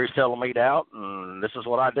 I very seldom eat out, and this is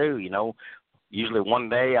what I do. Usually one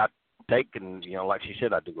day I take and, like she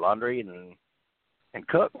said, I do laundry and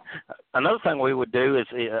cook. Another thing we would do is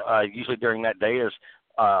usually during that day is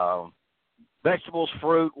vegetables,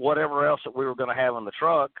 fruit, whatever else that we were going to have in the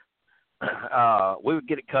truck, we would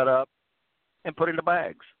get it cut up and put into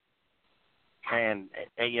bags and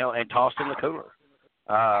tossed in the cooler.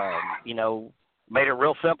 Made it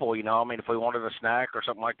real simple, I mean, if we wanted a snack or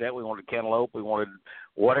something like that, we wanted cantaloupe, we wanted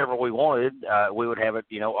whatever we wanted, we would have it,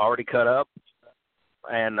 already cut up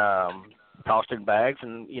and tossed in bags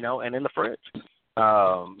and, and in the fridge.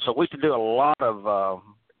 So we used to do a lot of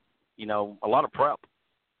prep.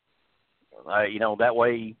 That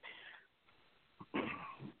way,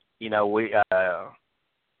 we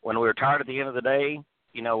when we were tired at the end of the day,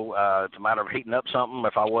 it's a matter of heating up something.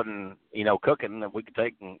 If I wasn't, cooking, then we could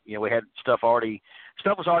take and, we had stuff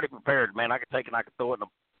was already prepared. Man, I could take and I could throw it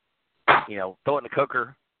in the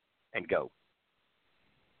cooker and go.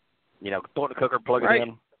 Throw it in the cooker, plug it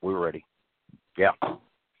in. We were ready. Yeah.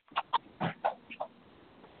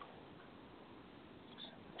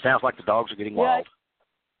 Sounds like the dogs are getting wild.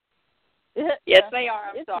 Yes, they are.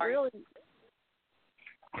 I'm it's sorry. Really...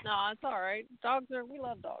 No, it's all right. We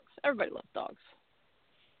love dogs. Everybody loves dogs.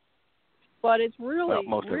 But it's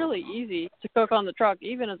really easy to cook on the truck,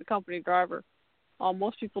 even as a company driver.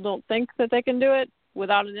 Most people don't think that they can do it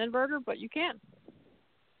without an inverter, but you can.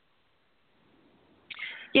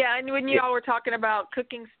 Yeah, and when y'all were talking about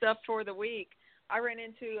cooking stuff for the week, I've run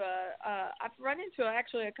into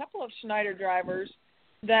actually a couple of Schneider drivers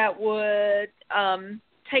that would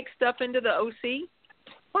take stuff into the OC,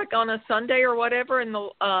 like on a Sunday or whatever, and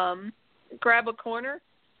they'll grab a corner.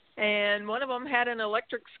 And one of them had an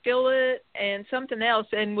electric skillet and something else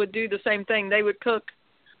and would do the same thing. They would cook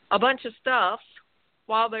a bunch of stuff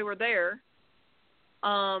while they were there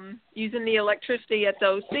using the electricity at the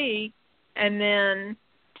OC, and then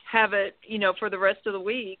have it, for the rest of the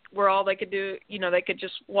week where all they could do, they could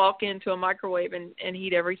just walk into a microwave and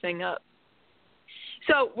heat everything up.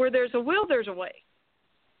 So where there's a will, there's a way.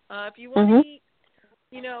 If you want to eat,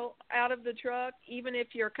 out of the truck, even if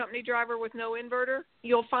you're a company driver with no inverter,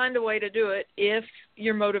 you'll find a way to do it if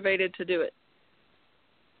you're motivated to do it.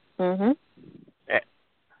 Mhm.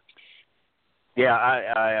 Yeah,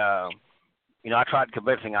 I tried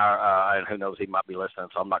convincing and who knows, he might be listening,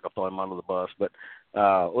 so I'm not going to throw him under the bus, but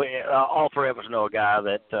all three of us know a guy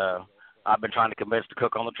that I've been trying to convince to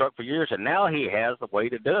cook on the truck for years, and now he has the way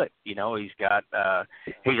to do it. He's got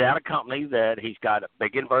he's at a company that he's got a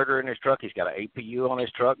big inverter in his truck. He's got an APU on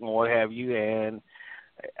his truck and what have you, and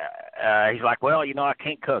he's like, well, I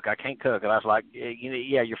can't cook. And I was like,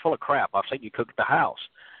 yeah, you're full of crap. I've seen you cook at the house.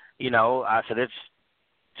 I said, it's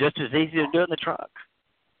just as easy to do it in the truck.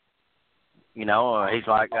 He's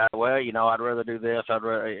like, well, I'd rather do this. I'd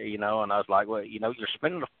rather, and I was like, well, you're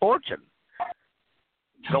spending a fortune.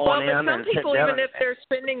 But some people, even if they're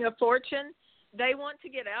spending a fortune, they want to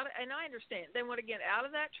get out, and I understand. They want to get out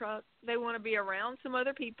of that truck. They want to be around some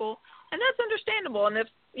other people, and that's understandable. And if,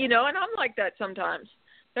 and I'm like that sometimes.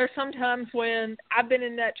 There's sometimes when I've been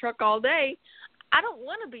in that truck all day, I don't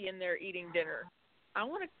want to be in there eating dinner. I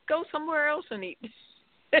want to go somewhere else and eat.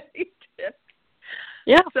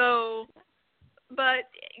 Yeah. So, but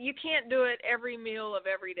you can't do it every meal of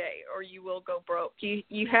every day, or you will go broke.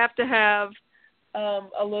 You have to have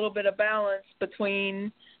a little bit of balance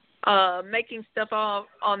between making stuff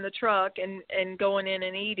on the truck and going in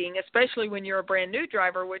and eating, especially when you're a brand new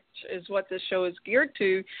driver, which is what this show is geared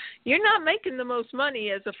to. You're not making the most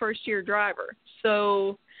money as a first-year driver.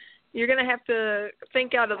 So you're going to have to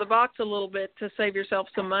think out of the box a little bit to save yourself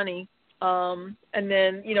some money. And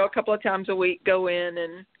then, a couple of times a week, go in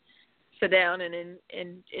and sit down and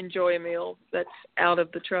enjoy a meal that's out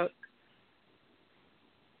of the truck.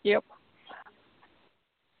 Yep.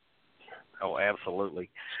 Oh, absolutely.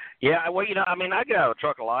 Yeah, well, I get out of the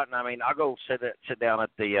truck a lot, and I'll go sit down at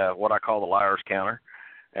the what I call the liar's counter,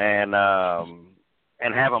 and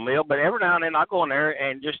have a meal. But every now and then, I'll go in there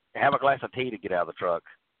and just have a glass of tea to get out of the truck,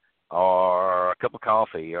 or a cup of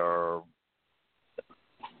coffee, or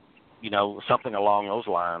something along those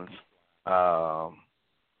lines.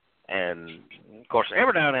 And of course,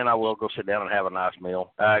 every now and then, I will go sit down and have a nice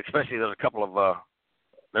meal. Especially there's a couple of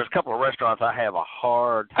there's a couple of restaurants I have a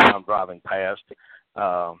hard time driving past,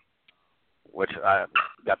 which I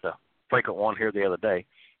got the frequent one here the other day.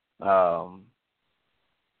 But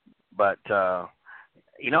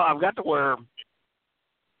I've got to where,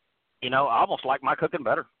 I almost like my cooking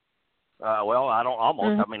better. Well, I don't almost.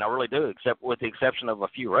 Mm-hmm. I mean, I really do, except with the exception of a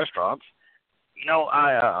few restaurants.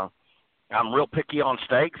 I'm real picky on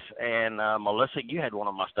steaks, and Melissa, you had one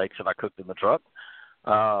of my steaks that I cooked in the truck.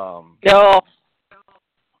 Oh.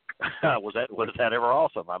 Was that ever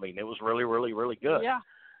awesome? I mean, it was really, really, really good. Yeah.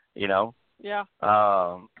 Yeah.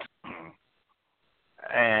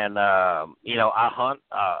 And I hunt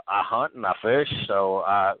and I fish, so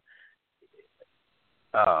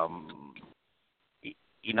I've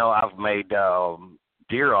made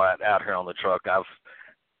deer out here on the truck. I've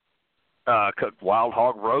cooked wild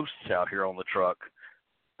hog roasts out here on the truck.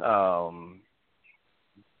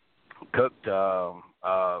 Cooked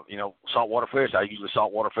saltwater fish. I usually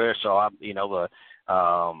saltwater fish, so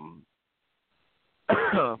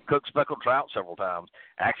cooked speckled trout several times.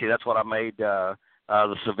 Actually, that's what I made the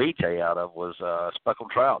ceviche out of, was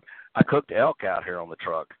speckled trout. I cooked elk out here on the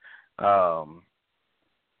truck.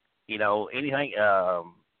 Anything.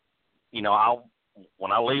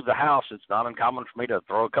 When I leave the house, it's not uncommon for me to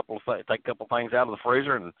throw take a couple things out of the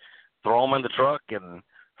freezer and throw them in the truck and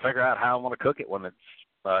figure out how I want to cook it when it's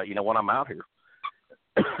when I'm out here.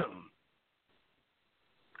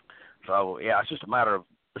 So it's just a matter of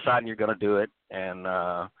deciding you're going to do it, and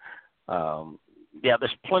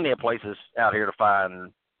there's plenty of places out here to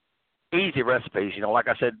find easy recipes. Like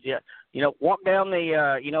I said, walk down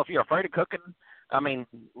the if you're afraid of cooking, I mean,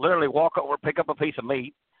 literally walk over, pick up a piece of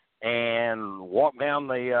meat, and walk down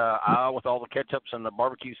the aisle with all the ketchups and the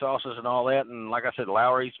barbecue sauces and all that. And like I said,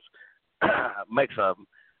 Lowry's makes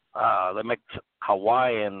they make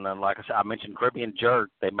Hawaiian, and like I said, I mentioned Caribbean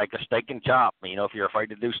jerk. They make a steak and chop. If you're afraid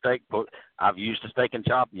to do steak, I've used a steak and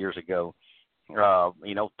chop years ago. Throw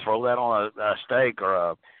that on a steak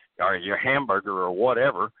or your hamburger or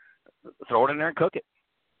whatever. Throw it in there and cook it.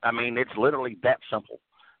 I mean, it's literally that simple.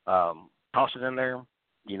 Toss it in there.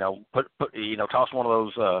 Toss one of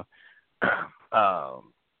those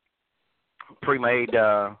pre-made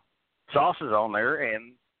sauces on there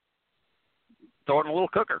and throw it in a little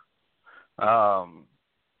cooker. And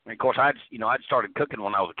of course, I'd started cooking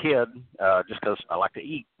when I was a kid, just because I like to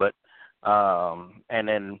eat. But and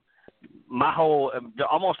then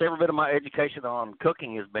almost every bit of my education on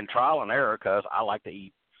cooking has been trial and error, because I like to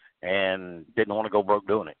eat and didn't want to go broke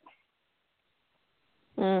doing it.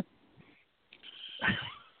 Mm.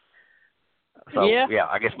 So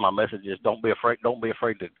I guess my message is don't be afraid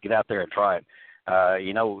to get out there and try it.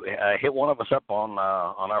 Hit one of us up on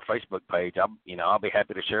our Facebook page. I'll be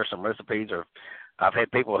happy to share some recipes. Or I've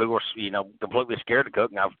had people who were completely scared to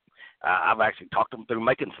cook, and I've actually talked them through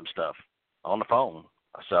making some stuff on the phone.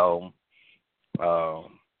 So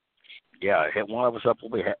hit one of us up.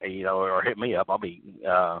 We'll be or hit me up. I'll be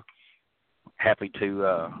happy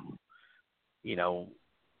to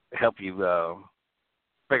help you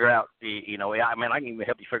figure out. I can even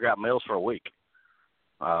help you figure out meals for a week.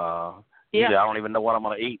 Usually I don't even know what I'm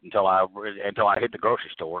going to eat until I hit the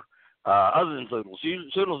grocery store. Other than Zoodles.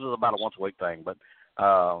 Zoodles is about a once a week thing, but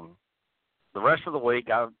the rest of the week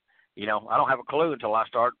I don't have a clue until I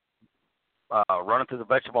start running through the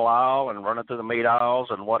vegetable aisle and running through the meat aisles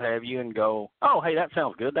and what have you, and go, oh, hey, that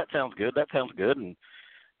sounds good. That sounds good. That sounds good. And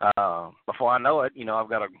before I know it, I've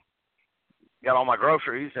got all my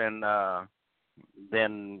groceries, and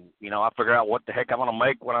then I figure out what the heck I'm going to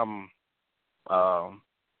make when I'm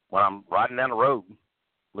riding down the road,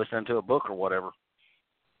 listening to a book or whatever.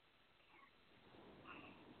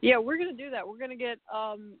 Yeah, we're going to do that. We're going to get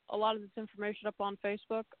a lot of this information up on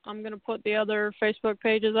Facebook. I'm going to put the other Facebook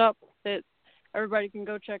pages up that everybody can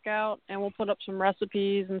go check out, and we'll put up some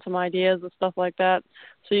recipes and some ideas and stuff like that.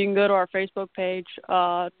 So you can go to our Facebook page,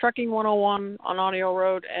 Trucking 101 on Audio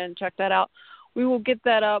Road, and check that out. We will get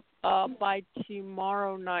that up by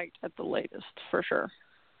tomorrow night at the latest, for sure.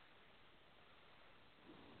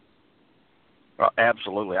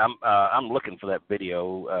 Absolutely. I'm looking for that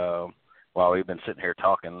video while we've been sitting here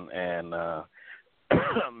talking, and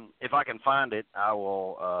if I can find it, I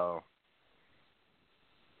will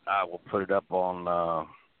put it up on our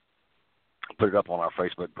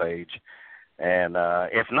Facebook page. And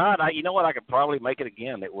if not, you know what? I could probably make it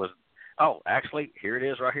again. It was actually here it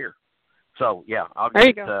is right here. So I'll get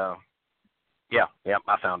it. I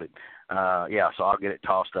found it. So I'll get it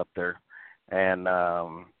tossed up there, and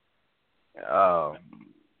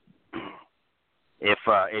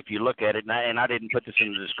if you look at it, and I didn't put this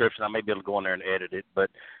in the description, I may be able to go in there and edit it, but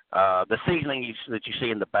the seasoning that you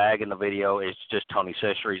see in the bag in the video is just Tony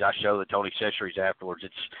Chachere's. I show the Tony Chachere's afterwards.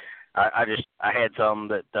 I had some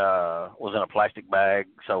that was in a plastic bag,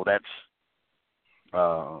 so that's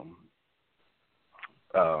all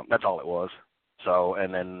it was. So,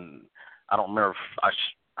 and then I don't remember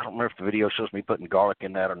if the video shows me putting garlic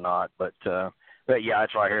in that or not, but yeah,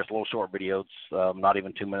 it's right here. It's a little short video. It's not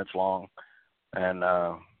even 2 minutes long, and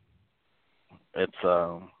it's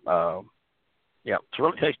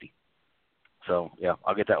really tasty. So yeah,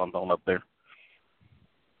 I'll get that one thrown up there.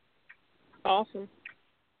 Awesome.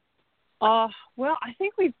 Well, I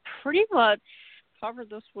think we pretty much covered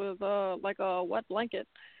this with like a wet blanket.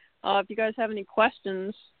 If you guys have any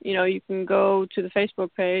questions, you can go to the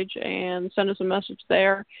Facebook page and send us a message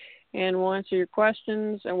there, and we'll answer your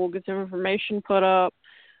questions, and we'll get some information put up.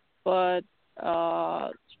 But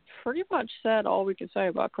it's pretty much said all we can say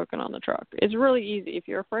about cooking on the truck. It's really easy. If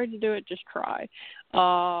you're afraid to do it, just try.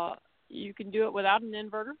 You can do it without an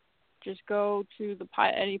inverter. Just go to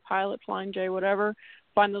any Pilot, Flying J, whatever.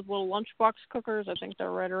 Find those little lunchbox cookers. I think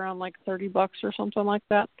they're right around like $30 or something like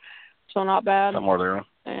that. So not bad. Somewhere there.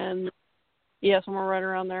 And yeah, somewhere right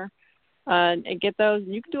around there. And get those.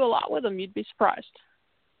 And you can do a lot with them. You'd be surprised.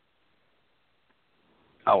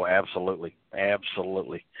 Oh, absolutely.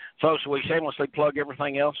 Absolutely. So should we shamelessly plug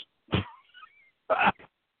everything else? Go ahead.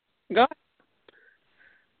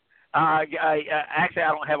 Actually,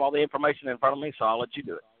 I don't have all the information in front of me, so I'll let you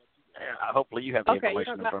do it. Hopefully you have the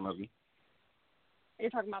information in front of you. You're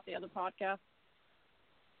talking about the other podcast?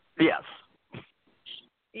 Yes.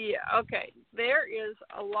 Yeah, okay. There is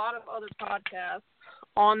a lot of other podcasts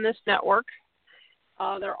on this network.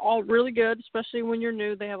 They're all really good, especially when you're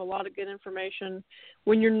new. They have a lot of good information.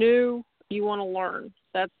 When you're new, you want to learn.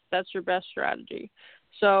 That's your best strategy.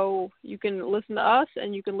 So you can listen to us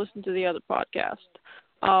and you can listen to the other podcast.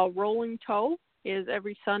 Rolling Toe is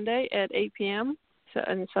every Sunday at 8 p.m.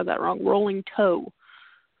 I said that wrong. Rolling Toe.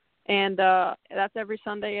 And that's every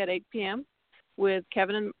Sunday at 8 p.m. with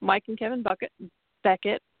Mike and Kevin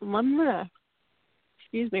Beckett.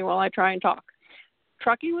 Excuse me while I try and talk.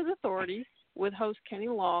 Trucking with Authority with host Kenny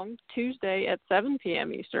Long, Tuesday at 7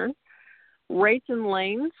 p.m. Eastern. Rates and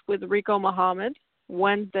Lanes with Rico Muhammad,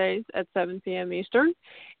 Wednesdays at 7 p.m. Eastern.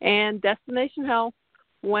 And Destination Health,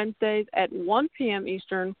 Wednesdays at 1 p.m.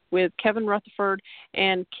 Eastern with Kevin Rutherford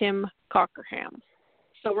and Kim Cockerham.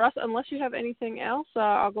 So, Russ, unless you have anything else,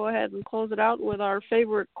 I'll go ahead and close it out with our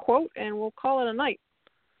favorite quote, and we'll call it a night.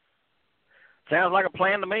 Sounds like a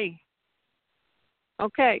plan to me.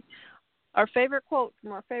 Okay. Our favorite quote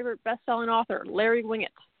from our favorite best-selling author, Larry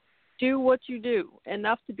Winget. Do what you do,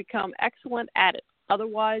 enough to become excellent at it.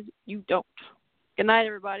 Otherwise, you don't. Good night,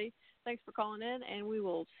 everybody. Thanks for calling in, and we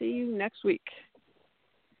will see you next week.